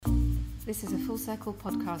This is a Full Circle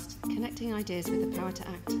podcast, connecting ideas with the power to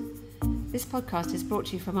act. This podcast is brought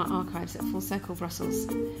to you from our archives at Full Circle Brussels.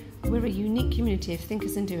 We're a unique community of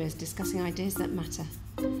thinkers and doers discussing ideas that matter.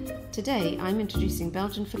 Today, I'm introducing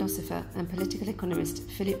Belgian philosopher and political economist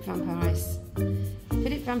Philippe van Parijs.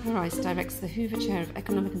 Philippe van Parijs directs the Hoover Chair of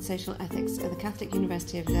Economic and Social Ethics at the Catholic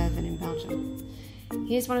University of Leuven in Belgium.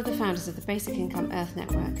 He is one of the founders of the Basic Income Earth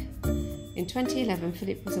Network. In 2011,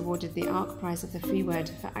 Philippe was awarded the ARC Prize of the Free Word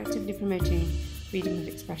for actively promoting freedom of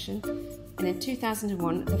expression, and in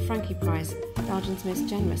 2001, the Franke Prize, Belgium's most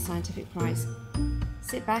generous scientific prize.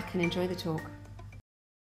 Sit back and enjoy the talk.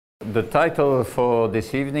 The title for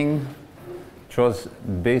this evening was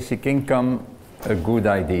Basic Income, a Good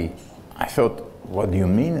Idea. I thought, what do you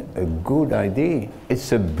mean, a good idea?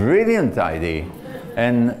 It's a brilliant idea.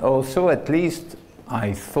 And also, at least,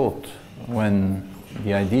 I thought when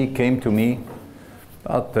the idea came to me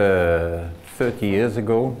about 30 years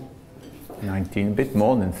ago, a bit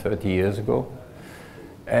more than 30 years ago.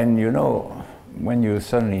 And you know, when you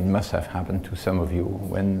suddenly, it must have happened to some of you,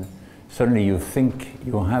 when suddenly you think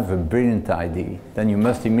you have a brilliant idea, then you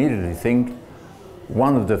must immediately think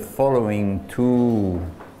one of the following two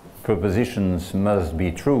propositions must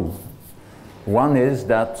be true. One is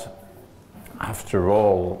that, after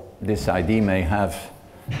all, this idea may have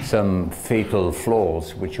some fatal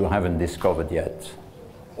flaws which you haven't discovered yet.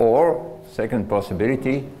 Or, second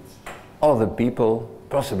possibility, other people,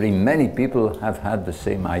 possibly many people, have had the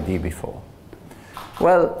same idea before.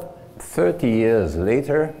 Well, 30 years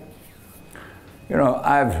later, you know,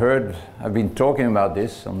 I've been talking about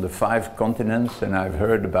this on the 5 continents, and I've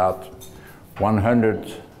heard about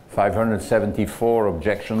 574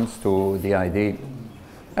 objections to the idea.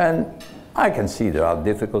 And I can see there are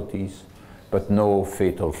difficulties, but no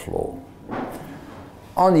fatal flaw.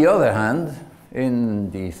 On the other hand, in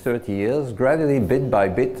the 30 years, gradually, bit by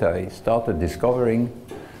bit, I started discovering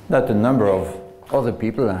that a number of other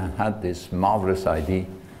people had this marvelous idea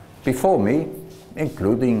before me,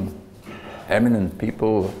 including eminent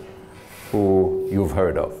people who you've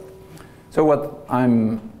heard of. So what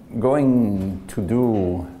I'm going to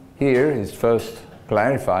do here is first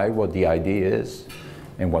clarify what the idea is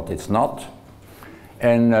and what it's not.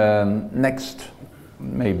 And next,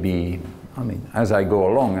 maybe, as I go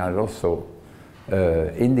along, I'll also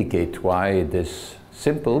indicate why this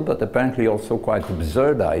simple but apparently also quite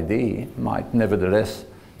absurd idea might nevertheless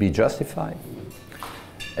be justified.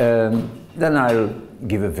 Then I'll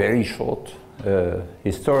give a very short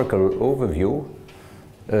historical overview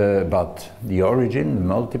about the origin, the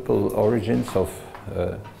multiple origins of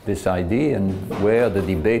this idea and where the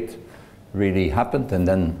debate really happened and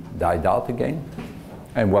then died out again,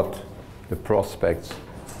 and what the prospects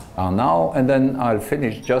are now. And then I'll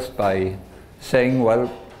finish just by saying,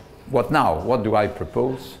 well, what now? What do I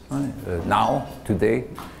propose now, today,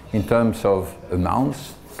 in terms of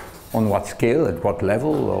amounts, on what scale, at what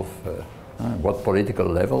level, of what political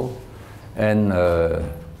level, and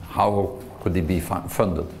how could it be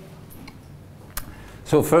funded?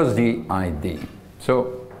 So first, the idea.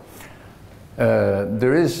 So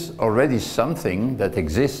there is already something that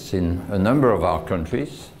exists in a number of our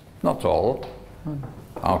countries, not all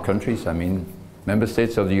our countries, I mean member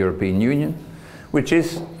states of the European Union, which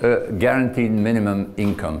is a guaranteed minimum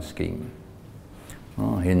income scheme.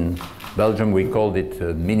 In Belgium we called it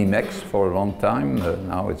Minimex for a long time.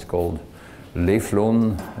 Now it's called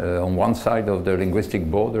Leefloon on one side of the linguistic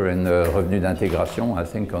border and Revenu d'intégration, I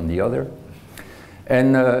think, on the other.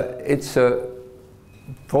 And it's a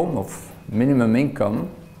form of minimum income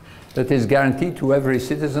that is guaranteed to every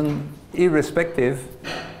citizen, irrespective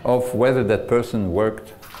of whether that person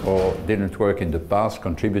worked or didn't work in the past,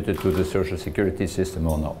 contributed to the social security system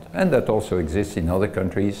or not. And that also exists in other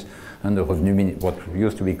countries under what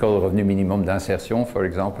used to be called Revenu minimum d'insertion, for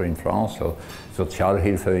example, in France, or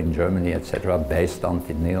Sozialhilfe in Germany, etc., bijstand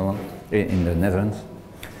in the Netherlands.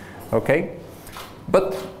 Okay?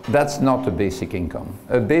 But that's not a basic income.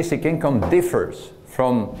 A basic income differs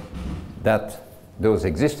from those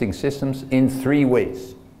existing systems in 3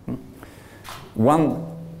 ways. 1,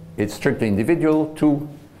 it's strictly individual. 2,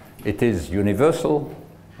 it is universal.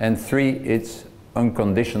 And 3, it's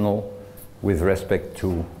unconditional with respect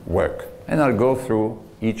to work. And I'll go through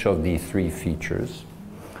each of these 3 features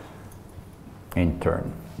in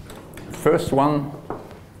turn. First one,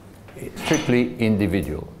 strictly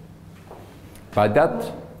individual. By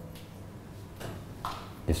that,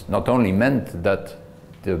 it's not only meant that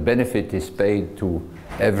the benefit is paid to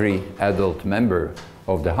every adult member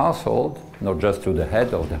of the household, not just to the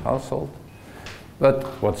head of the household, but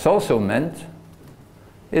what's also meant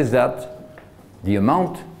is that the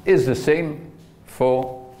amount is the same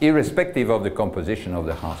for irrespective of the composition of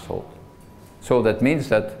the household. So that means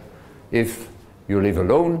that if you live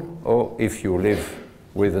alone, or if you live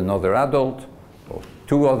with another adult, or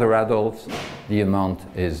two other adults, the amount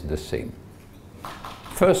is the same.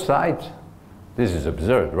 First sight, this is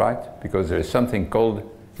absurd, right? Because there is something called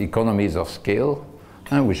economies of scale,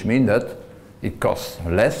 which mean that it costs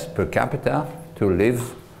less per capita to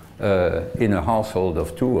live in a household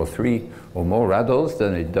of 2 or 3 or more adults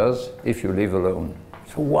than it does if you live alone.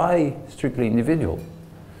 So why strictly individual?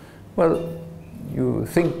 Well, you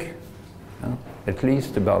think at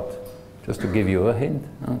least about, just to give you a hint,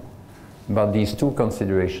 about these two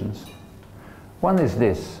considerations. One is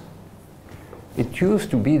this. It used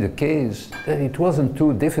to be the case that it wasn't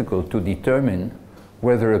too difficult to determine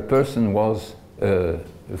whether a person was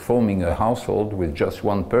forming a household with just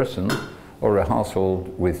one person or a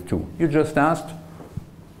household with 2. You just asked,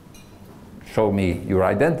 show me your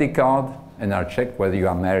identity card, and I'll check whether you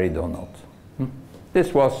are married or not.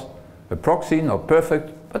 This was a proxy, not perfect,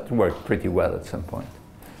 but worked pretty well at some point.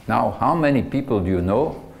 Now, how many people do you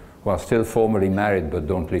know who are still formally married but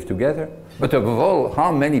don't live together? But above all,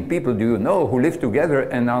 how many people do you know who live together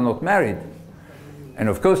and are not married? And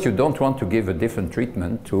of course, you don't want to give a different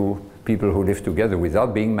treatment to people who live together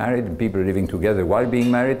without being married and people living together while being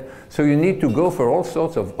married. So you need to go for all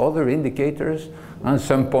sorts of other indicators. At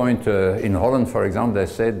some point in Holland, for example, they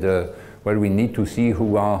said, well, we need to see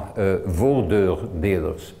who are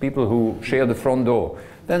voordeurdelers, people who share the front door.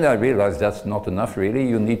 Then I realized that's not enough, really.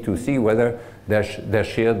 You need to see whether they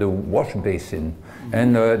share the wash basin.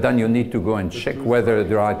 And then you need to go and check whether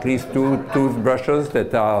there are at least 2 toothbrushes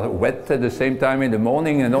that are wet at the same time in the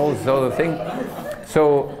morning and all sort of thing.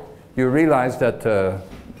 So you realize that,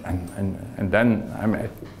 and then, I mean,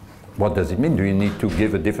 what does it mean? Do you need to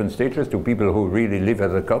give a different status to people who really live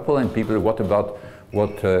as a couple and people, what about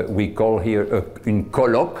what we call here une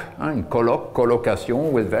coloc,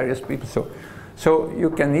 colocation with various people? So you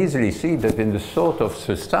can easily see that in the sort of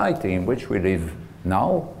society in which we live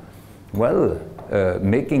now, well,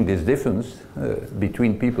 making this difference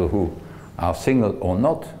between people who are single or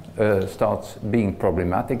not starts being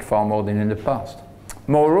problematic far more than in the past.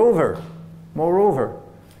 Moreover,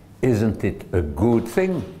 isn't it a good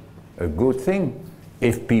thing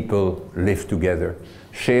if people live together,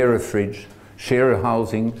 share a fridge, share a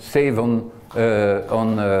housing, save on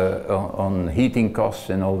heating costs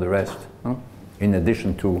and all the rest, in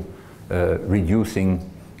addition to reducing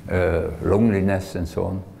loneliness and so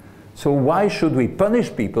on. So why should we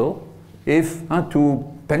punish people if two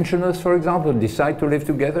pensioners, for example, decide to live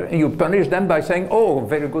together, and you punish them by saying, oh,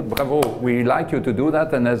 very good, bravo, we like you to do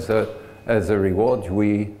that, and as a reward,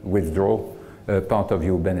 we withdraw part of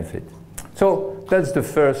your benefit. So that's the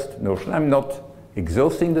first notion. I'm not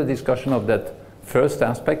exhausting the discussion of that first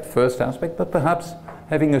aspect, but perhaps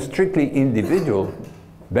having a strictly individual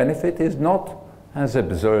benefit is not as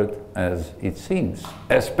absurd as it seems,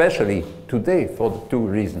 especially today for the 2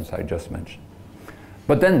 reasons I just mentioned.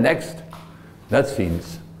 But then next, that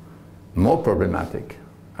seems more problematic.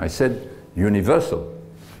 I said universal.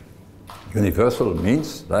 Universal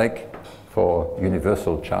means, like for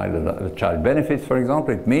universal child benefits, for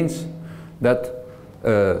example, it means that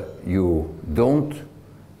you don't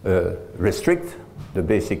restrict the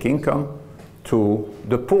basic income to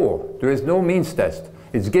the poor. There is no means test.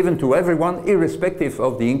 It's given to everyone, irrespective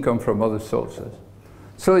of the income from other sources.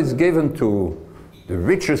 So it's given to the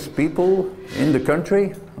richest people in the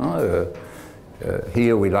country.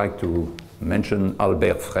 Here we like to mention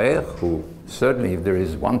Albert Frère, who certainly, if there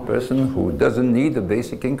is one person who doesn't need a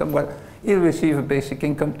basic income, well, he'll receive a basic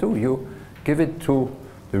income too. You give it to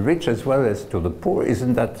the rich as well as to the poor.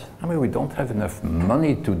 Isn't that, I mean, we don't have enough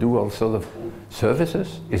money to do all sorts of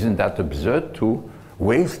services. Isn't that absurd to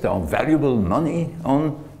waste our valuable money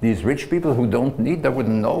on these rich people who don't need, they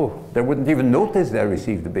wouldn't know, they wouldn't even notice they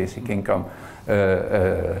received the basic income.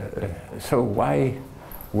 So why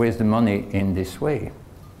waste the money in this way?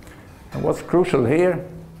 And what's crucial here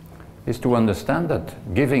is to understand that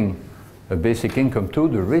giving a basic income to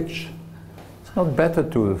the rich, it's not better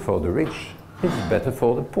for the rich, it's better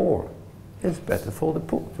for the poor. It's better for the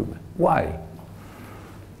poor too. Why?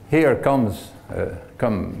 Here comes a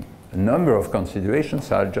number of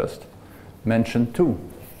considerations. I'll just mention 2.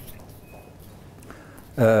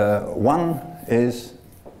 One is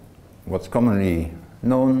what's commonly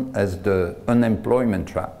known as the unemployment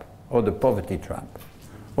trap or the poverty trap.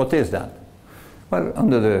 What is that? Well,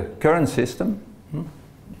 under the current system,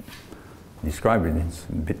 described it in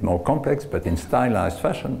a bit more complex, but in stylized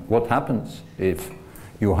fashion, what happens if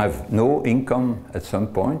you have no income at some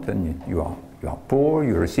point and you are poor,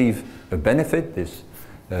 you receive a benefit, this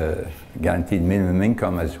guaranteed minimum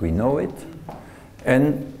income as we know it.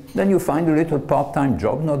 And then you find a little part-time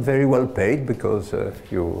job, not very well paid because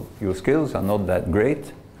your skills are not that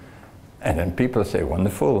great. And then people say,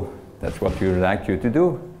 wonderful, that's what we would like you to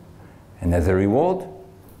do. And as a reward,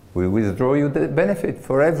 we withdraw you the benefit.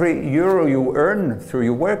 For every euro you earn through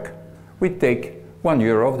your work, we take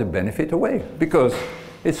 €1 of the benefit away because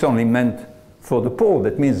it's only meant for the poor.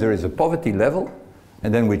 That means there is a poverty level,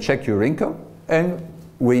 and then we check your income, and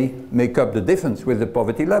we make up the difference with the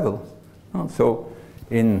poverty level. So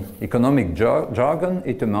in economic jargon,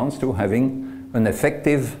 it amounts to having an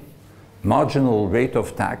effective marginal rate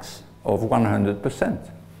of tax of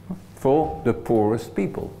 100% for the poorest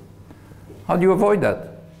people. How do you avoid that?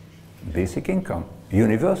 Basic income,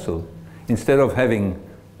 universal. Instead of having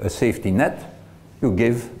a safety net, you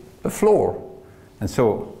give a floor. And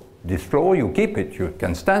so this floor, you keep it, you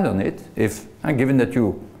can stand on it, if, given that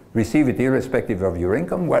you receive it irrespective of your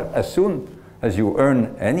income, well, as soon as you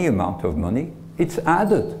earn any amount of money, it's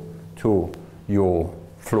added to your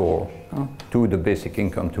floor, to the basic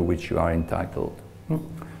income to which you are entitled.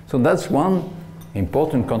 So that's one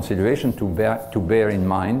important consideration to bear in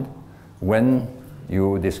mind when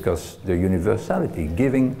you discuss the universality.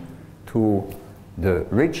 Giving to the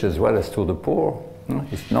rich as well as to the poor,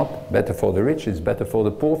 it's not better for the rich, it's better for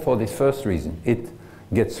the poor for this first reason. It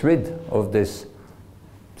gets rid of this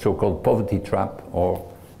so-called poverty trap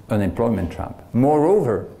or unemployment trap.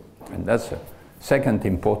 Moreover, and that's a second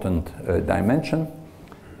important dimension,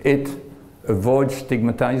 it avoids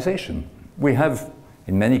stigmatization. We have,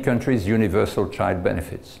 in many countries, universal child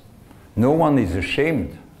benefits. No one is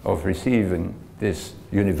ashamed of receiving this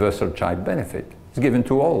universal child benefit. It's given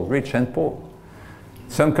to all, rich and poor.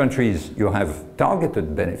 Some countries you have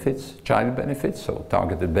targeted benefits, child benefits, or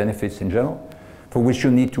targeted benefits in general, for which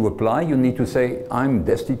you need to apply. You need to say, I'm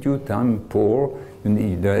destitute, I'm poor,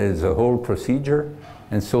 there is a whole procedure,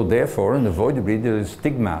 and so therefore, unavoidably, there is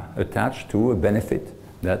stigma attached to a benefit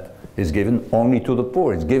that is given only to the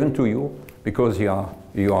poor. It's given to you because you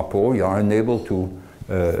are poor, you are unable to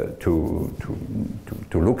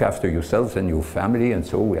look after yourselves and your family, and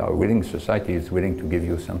so we are willing, society is willing to give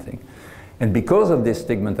you something. And because of this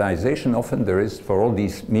stigmatization, often there is, for all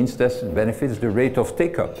these means-tested benefits, the rate of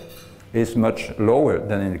take-up is much lower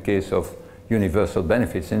than in the case of universal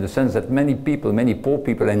benefits, in the sense that many people, many poor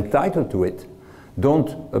people entitled to it,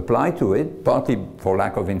 don't apply to it, partly for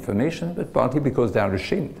lack of information, but partly because they are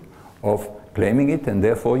ashamed of claiming it, and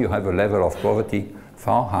therefore you have a level of poverty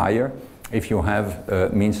far higher if you have a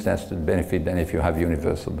means-tested benefit than if you have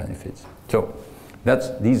universal benefits. So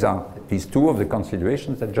these are these two of the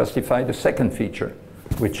considerations that justify the second feature,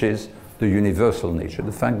 which is the universal nature,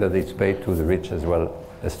 the fact that it's paid to the rich as well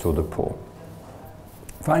as to the poor.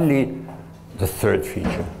 Finally, the third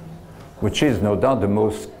feature, which is no doubt the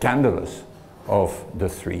most scandalous of the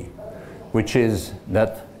three, which is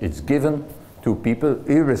that it's given to people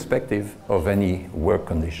irrespective of any work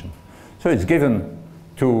condition. So it's given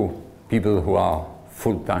to people who are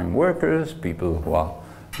full-time workers, people who are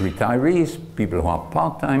retirees, people who are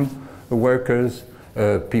part-time workers,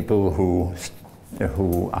 people who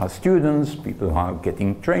are students, people who are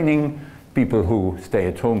getting training, people who stay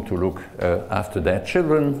at home to look after their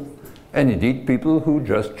children, and indeed people who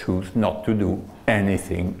just choose not to do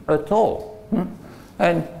anything at all.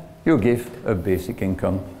 And you give a basic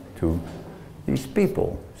income to these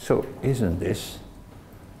people. So isn't this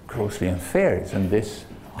grossly unfair? Isn't this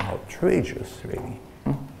outrageous, really?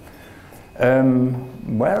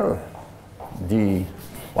 Well, the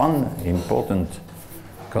one important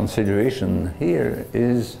consideration here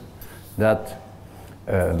is that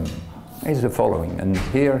is the following, and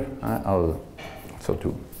here I'll, so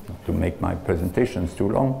to make my presentations too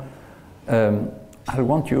long, I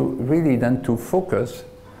want you really then to focus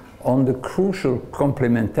on the crucial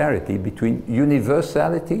complementarity between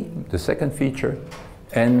universality, the second feature,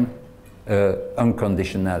 and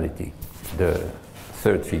unconditionality, the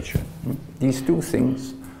third feature. These two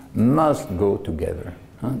things must go together.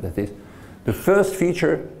 That is, the first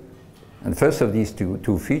feature, and first of these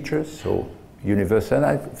two features, so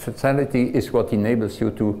universality is what enables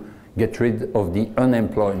you to get rid of the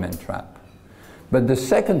unemployment trap. But the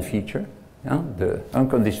second feature, the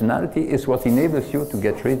unconditionality, is what enables you to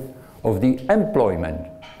get rid of the employment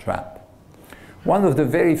trap. One of the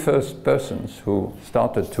very first persons who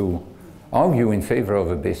started to argue in favor of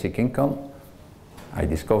a basic income, I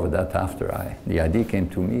discovered that after the idea came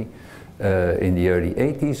to me in the early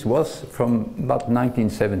 80s, was from about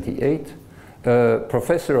 1978, a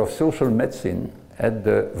professor of social medicine at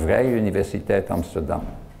the Vrije Universiteit Amsterdam,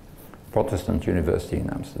 Protestant University in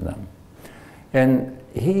Amsterdam. And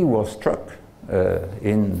he was struck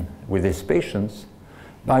with his patients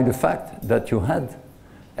by the fact that you had,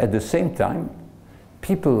 at the same time,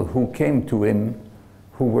 people who came to him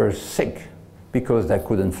who were sick because they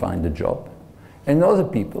couldn't find a job, and other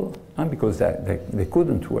people because they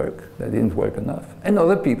couldn't work, they didn't work enough, and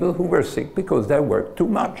other people who were sick because they worked too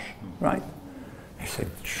much, right? He said,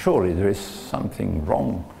 surely there is something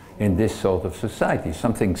wrong in this sort of society,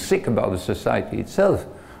 something sick about the society itself,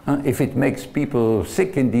 if it makes people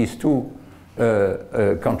sick in these two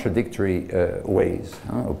contradictory ways,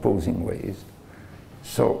 opposing ways.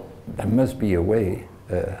 So there must be a way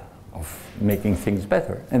of making things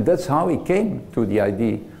better. And that's how he came to the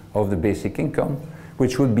idea of the basic income,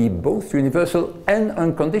 which would be both universal and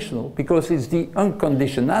unconditional, because it's the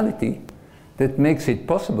unconditionality that makes it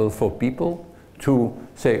possible for people to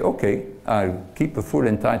say, okay, I'll keep a full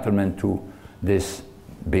entitlement to this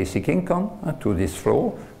basic income, to this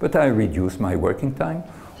floor, but I reduce my working time,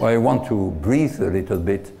 or I want to breathe a little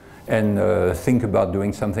bit and think about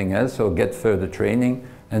doing something else, or get further training,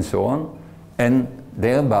 and so on. And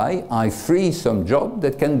thereby, I free some job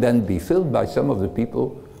that can then be filled by some of the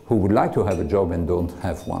people who would like to have a job and don't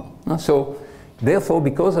have one. So, therefore,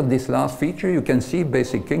 because of this last feature, you can see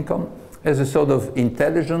basic income as a sort of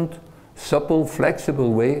intelligent, supple,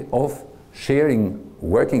 flexible way of sharing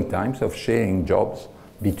working times, of sharing jobs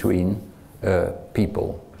between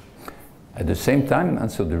people. At the same time,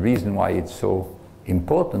 and so the reason why it's so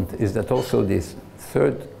important is that also this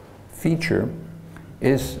third feature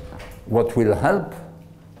is what will help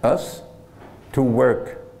us to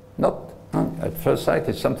work. Not at first sight,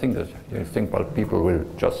 it's something that you think, well, people will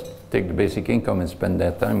just take the basic income and spend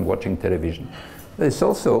their time watching television. It's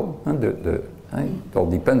also, it all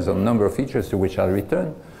depends on the number of features to which I'll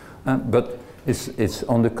return, but it's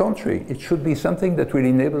on the contrary, it should be something that will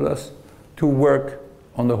enable us to work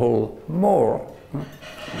on the whole more,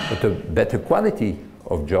 but a better quality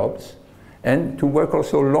of jobs, and to work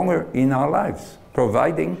also longer in our lives,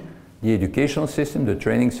 providing the educational system, the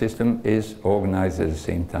training system is organized at the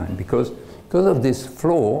same time. Because of this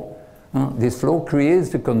flow creates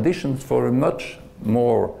the conditions for a much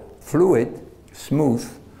more fluid, smooth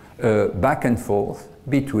back and forth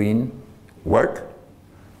between work,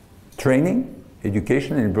 training,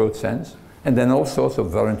 education in a broad sense, and then all sorts of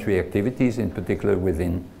voluntary activities, in particular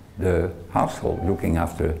within the household, looking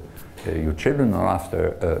after your children or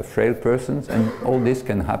after frail persons, and all this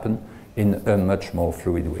can happen in a much more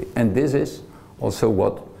fluid way. And this is also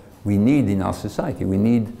what we need in our society. We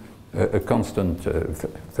need a constant,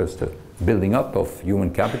 first building up of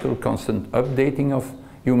human capital, constant updating of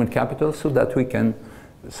human capital, so that we can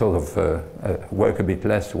sort of work a bit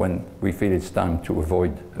less when we feel it's time to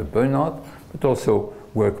avoid a burnout, but also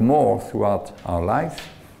work more throughout our life,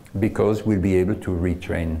 because we'll be able to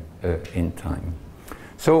retrain in time.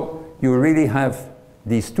 So you really have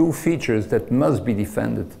these two features that must be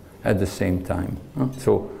defended at the same time.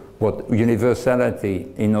 So what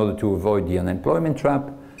universality in order to avoid the unemployment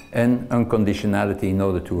trap, and unconditionality in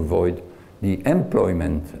order to avoid the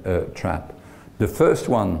employment trap. The first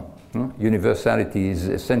one, universality, is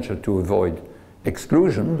essential to avoid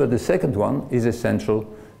exclusion, but the second one is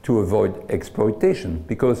essential to avoid exploitation.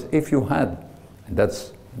 Because if you had, and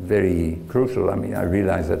that's very crucial, I mean, I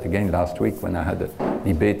realized that again last week when I had a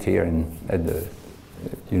debate here at the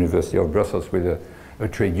University of Brussels with a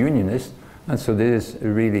trade unionist, and so this is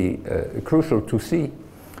really crucial to see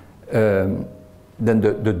then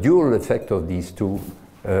the dual effect of these two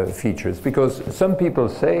features. Because some people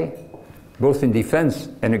say, both in defense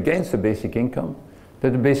and against the basic income,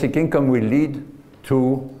 that the basic income will lead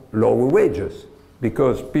to lower wages,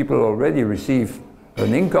 because people already receive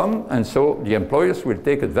an income, and so the employers will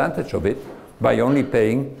take advantage of it by only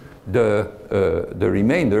paying the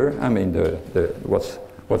remainder, I mean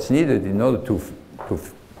what's needed in order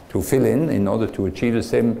to fill in order to achieve the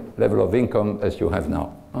same level of income as you have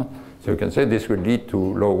now. So you can say this will lead to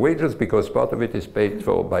low wages because part of it is paid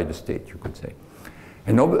for by the state, you could say.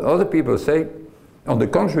 And other people say, on the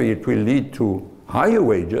contrary, it will lead to higher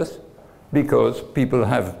wages because people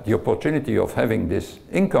have the opportunity of having this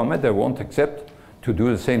income and they won't accept to do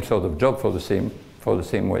the same sort of job for the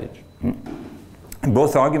same wage. And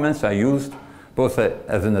both arguments are used both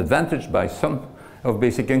as an advantage by some of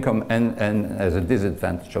basic income and as a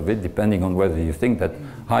disadvantage of it, depending on whether you think that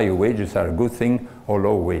higher wages are a good thing or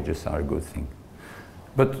low wages are a good thing.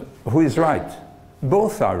 But who is right?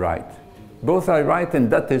 Both are right. Both are right,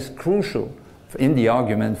 and that is crucial in the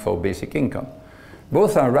argument for basic income.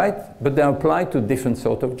 Both are right, but they apply to different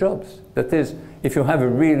sort of jobs. That is, if you have a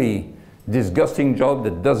really disgusting job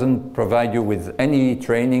that doesn't provide you with any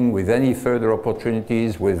training, with any further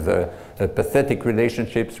opportunities, with pathetic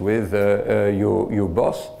relationships with your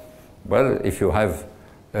boss, well, if you have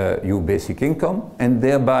your basic income and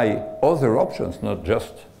thereby other options, not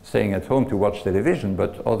just staying at home to watch television,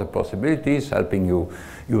 but other possibilities, helping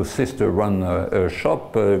your sister run a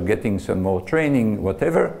shop, getting some more training,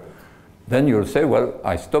 whatever, then you'll say, well,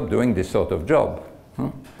 I stopped doing this sort of job.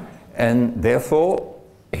 And therefore,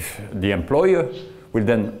 if the employer will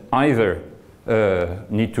then either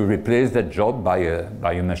need to replace that job by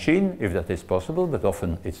a machine, if that is possible, but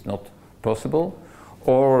often it's not possible,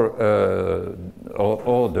 or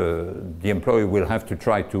the employer will have to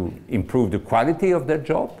try to improve the quality of that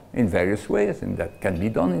job in various ways, and that can be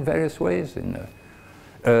done in various ways.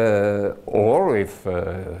 Or if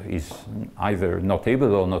he's either not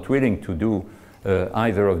able or not willing to do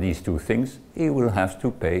either of these two things, he will have to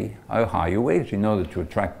pay a higher wage in order to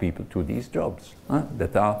attract people to these jobs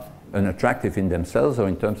that are unattractive in themselves or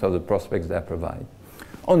in terms of the prospects they provide.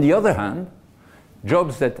 On the other hand,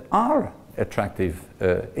 jobs that are attractive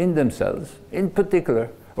in themselves, in particular,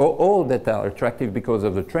 or all that are attractive because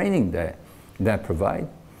of the training they provide,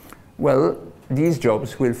 well, these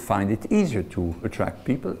jobs will find it easier to attract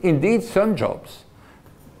people. Indeed, some jobs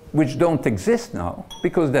which don't exist now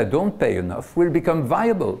because they don't pay enough will become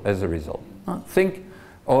viable as a result. Think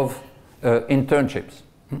of internships.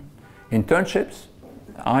 Internships,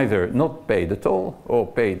 either not paid at all or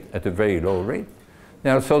paid at a very low rate. They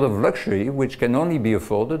are a sort of luxury which can only be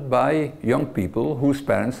afforded by young people whose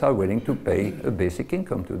parents are willing to pay a basic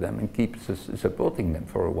income to them and keep supporting them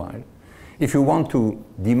for a while. If you want to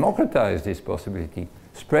democratize this possibility,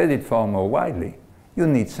 spread it far more widely, you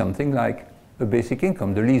need something like a basic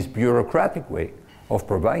income. The least bureaucratic way of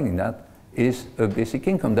providing that is a basic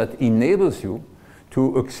income that enables you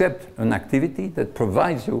to accept an activity that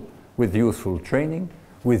provides you with useful training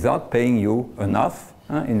without paying you enough,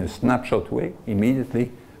 in a snapshot way,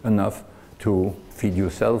 immediately enough to feed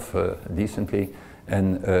yourself decently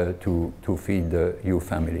and to feed your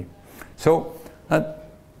family. So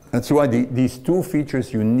that's why these two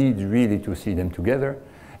features, you need really to see them together.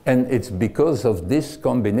 And it's because of this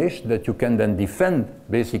combination that you can then defend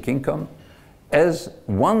basic income as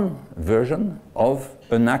one version of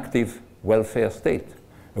an active welfare state.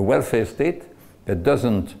 A welfare state that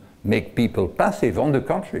doesn't make people passive, on the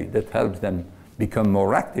contrary, that helps them become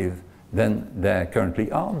more active than they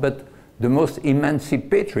currently are, but the most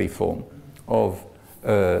emancipatory form of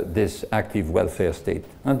this active welfare state.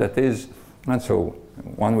 And that is, and so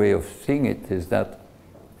one way of seeing it is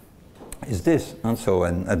this. And so,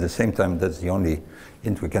 and at the same time, that's the only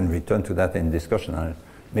hint we can return to that in discussion. I'll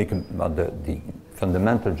make about the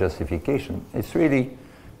fundamental justification. It's really,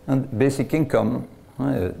 and basic income,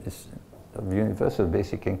 this universal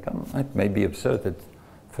basic income, it may be absurd at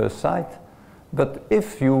first sight, but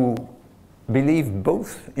if you believe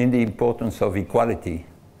both in the importance of equality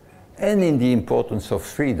and in the importance of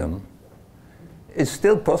freedom, it's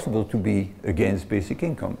still possible to be against basic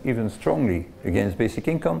income, even strongly against basic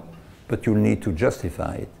income, but you'll need to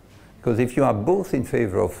justify it. Because if you are both in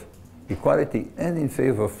favor of equality and in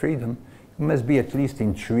favor of freedom, you must be at least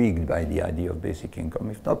intrigued by the idea of basic income,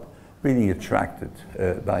 if not really attracted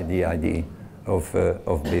by the idea of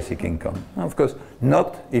basic income. Now, of course,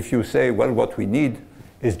 not if you say, well, what we need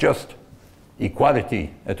is just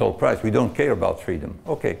equality at all price. We don't care about freedom.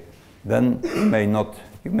 Okay, then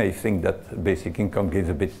you may think that basic income gives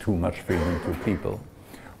a bit too much freedom to people.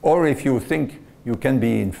 Or if you think you can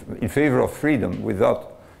be in favor of freedom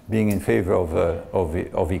without being in favor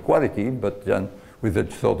of equality, but then with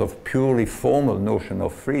a sort of purely formal notion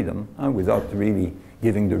of freedom, without really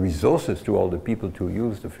giving the resources to all the people to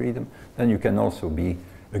use the freedom, then you can also be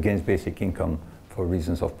against basic income for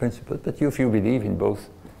reasons of principle. But if you believe in both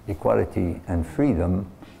equality and freedom,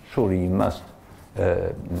 surely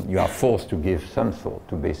you are forced to give some thought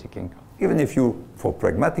to basic income. Even if you, for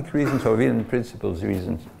pragmatic reasons or even principles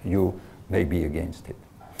reasons, you may be against it.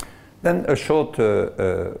 Then a short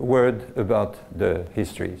word about the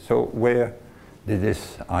history. So where did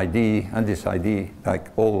this idea, like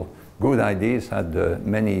all good ideas, had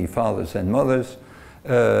many fathers and mothers,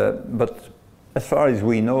 but as far as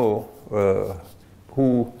we know,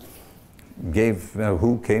 who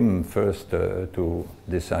came first to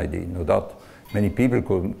this idea? No doubt many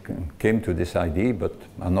people came to this idea, but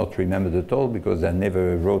are not remembered at all because they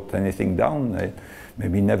never wrote anything down. They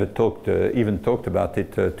maybe never even talked about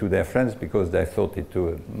it to their friends because they thought it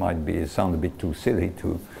might sound a bit too silly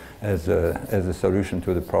as a solution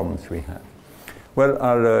to the problems we have. Well,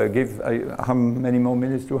 I'll give, how many more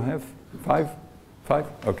minutes do I have? 5? 5?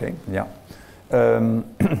 Okay, yeah.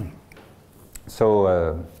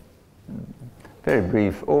 So, very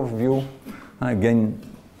brief overview. Again,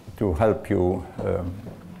 to help you,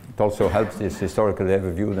 it also helps this historical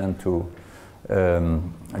overview then to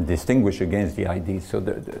distinguish against the ideas. So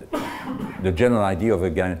the general idea of a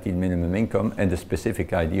guaranteed minimum income and the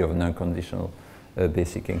specific idea of an unconditional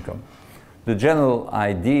basic income. The general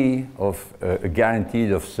idea of a guarantee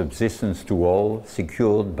of subsistence to all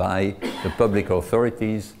secured by the public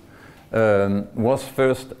authorities was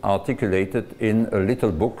first articulated in a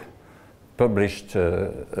little book published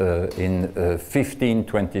in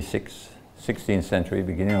 1526, 16th century,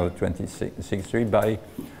 beginning of the 20th century, by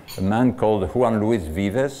a man called Juan Luis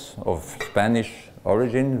Vives of Spanish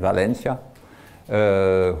origin, Valencia,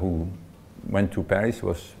 who went to Paris,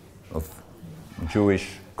 was of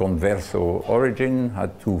Jewish converso origin,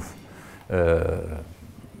 had to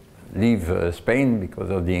leave Spain because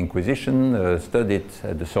of the Inquisition, studied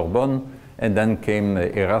at the Sorbonne, and then came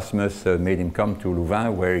Erasmus, made him come to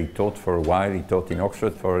Louvain, where he taught for a while. He taught in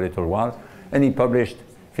Oxford for a little while, and he published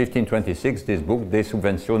 1526 this book, De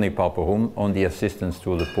Subventione Pauperum, on the assistance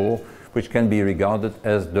to the poor, which can be regarded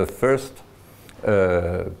as the first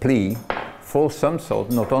plea for some sort,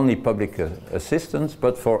 not only public assistance,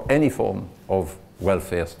 but for any form of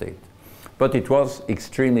welfare state. But it was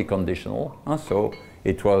extremely conditional, so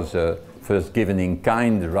it was first given in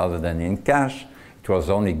kind rather than in cash. It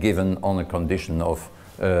was only given on a condition of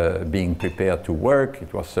being prepared to work.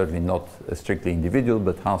 It was certainly not strictly individual,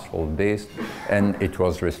 but household-based, and it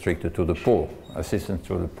was restricted to the poor, assistance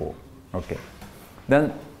to the poor. Okay.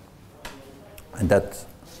 Then, and that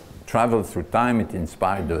traveled through time. It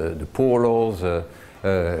inspired the poor laws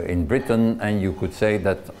in Britain, and you could say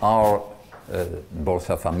that our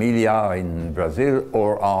Bolsa Familia in Brazil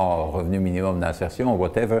or our Revenu Minimum d'Insertion or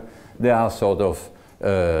whatever, they are sort of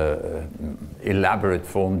elaborate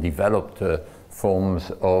developed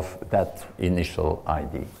forms of that initial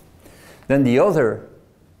idea. Then the other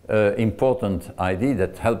important idea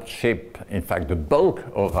that helped shape, in fact, the bulk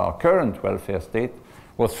of our current welfare state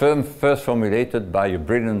was first formulated by a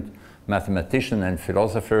brilliant mathematician and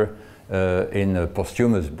philosopher in a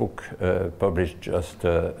posthumous book published just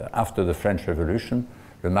after the French Revolution,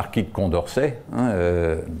 le Marquis de Condorcet,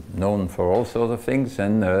 known for all sorts of things,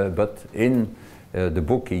 and but in the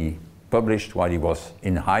book he published while he was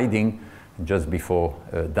in hiding, just before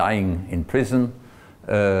dying in prison,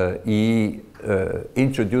 he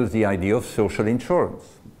introduced the idea of social insurance,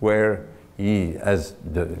 where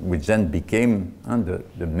which then became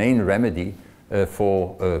the main remedy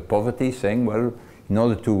for poverty, saying, well, in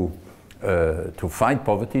order to fight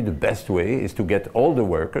poverty, the best way is to get all the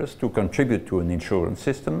workers to contribute to an insurance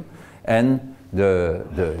system, and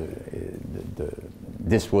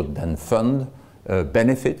this would then fund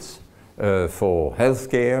benefits for health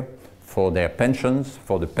care, for their pensions,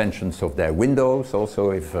 for the pensions of their widows,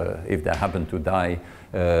 also if they happen to die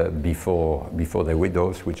before their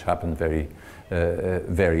widows, which happened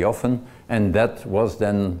very often. And that was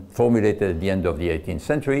then formulated at the end of the 18th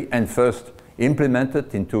century and first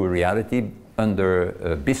implemented into reality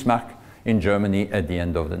under Bismarck in Germany at the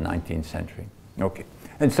end of the 19th century. Okay.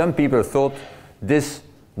 And some people thought this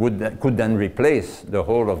could then replace the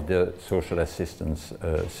whole of the social assistance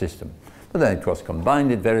system. But then it was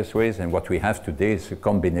combined in various ways, and what we have today is a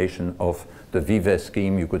combination of the Vives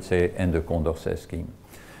scheme, you could say, and the Condorcet scheme.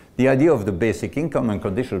 The idea of the basic income and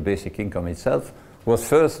conditional basic income itself was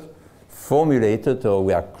first formulated, or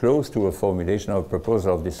we are close to a formulation of a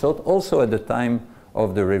proposal of this sort, also at the time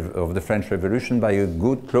of the French Revolution by a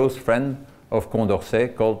good close friend of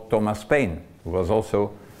Condorcet called Thomas Paine, who was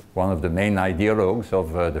also one of the main ideologues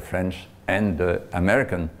of the French and the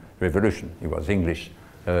American Revolution. He was English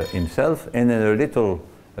himself, and in a little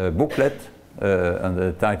booklet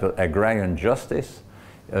under the title Agrarian Justice,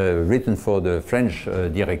 written for the French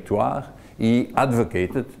Directoire, he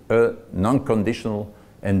advocated a non-conditional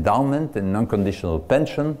endowment and non-conditional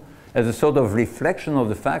pension as a sort of reflection of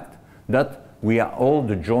the fact that we are all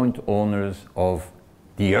the joint owners of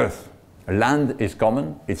the earth. Land is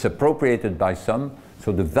common, it's appropriated by some,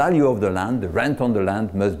 so the value of the land, the rent on the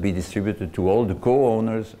land, must be distributed to all the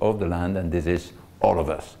co-owners of the land, and this is all of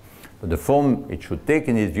us. But the form it should take,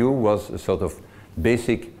 in his view, was a sort of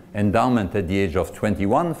basic endowment at the age of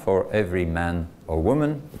 21 for every man or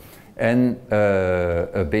woman, and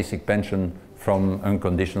a basic pension from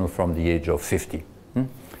unconditional from the age of 50.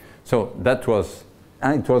 So that was,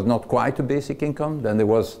 and it was not quite a basic income. Then there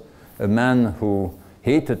was a man who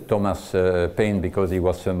hated Thomas Paine because he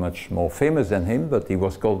was so much more famous than him, but he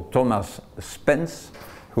was called Thomas Spence,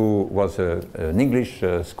 who was an English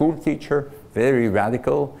school teacher, very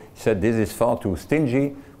radical. He said, this is far too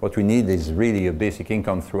stingy. What we need is really a basic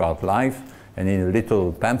income throughout life. And in a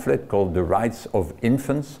little pamphlet called The Rights of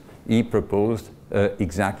Infants, he proposed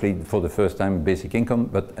exactly for the first time basic income,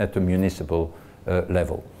 but at a municipal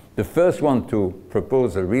level. The first one to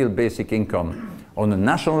propose a real basic income on a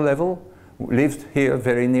national level lived here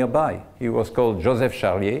very nearby. He was called Joseph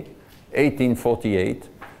Charlier, 1848.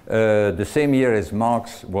 The same year as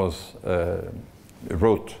Marx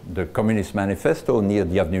wrote the Communist Manifesto near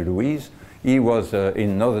the Avenue Louise. He was in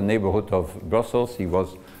another neighborhood of Brussels. He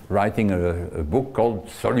was writing a book called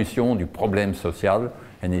Solution du problème social,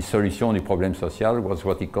 and his Solution du problème social was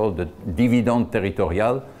what he called the dividende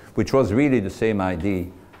territorial, which was really the same idea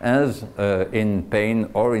as in Paine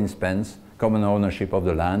or in Spence, common ownership of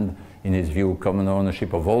the land, in his view, common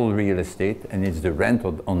ownership of all real estate, and it's the rent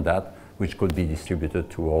on that which could be distributed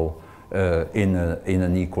to all in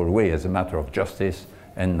an equal way as a matter of justice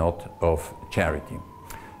and not of charity.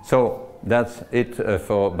 So that's it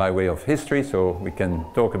by way of history, so we can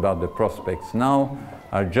talk about the prospects now.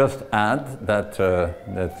 I'll just add that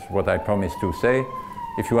that's what I promised to say.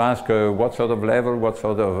 If you ask what sort of level, what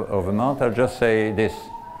sort of amount, I'll just say this.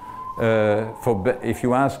 If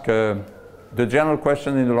you ask the general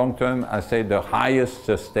question in the long term, I say the highest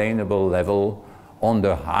sustainable level on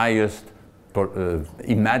the highest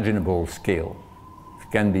imaginable scale.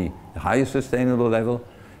 It can be the highest sustainable level,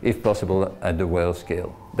 if possible, at the world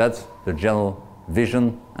scale. That's the general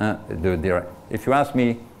vision. If you ask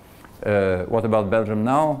me what about Belgium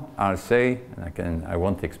now, I'll say, and I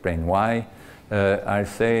won't explain why, I'll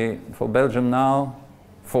say for Belgium now,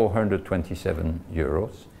 427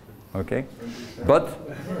 euros. Okay, but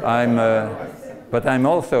I'm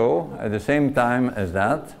also at the same time as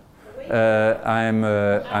that. I'm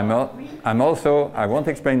also. I won't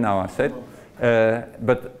explain now. I said,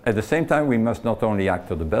 but at the same time, we must not only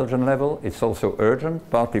act at the Belgian level. It's also urgent,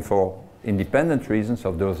 partly for independent reasons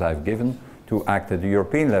of those I've given, to act at the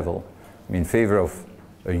European level. I'm in favor of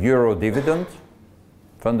a euro dividend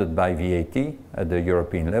funded by VAT at the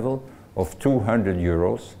European level of 200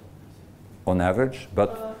 euros on average,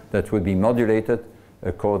 but that would be modulated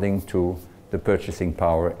according to the purchasing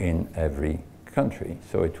power in every country.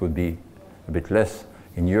 So it would be a bit less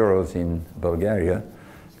in euros in Bulgaria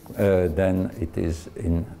than it is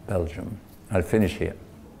in Belgium. I'll finish here.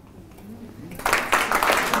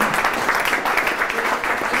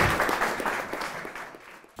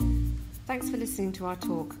 Thanks for listening to our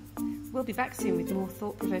talk. We'll be back soon with more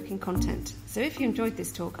thought-provoking content. So if you enjoyed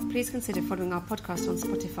this talk, please consider following our podcast on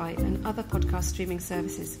Spotify and other podcast streaming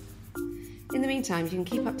services. In the meantime, you can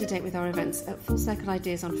keep up to date with our events at Full Circle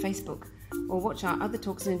Ideas on Facebook, or watch our other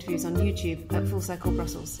talks and interviews on YouTube at Full Circle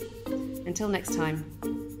Brussels. Until next time.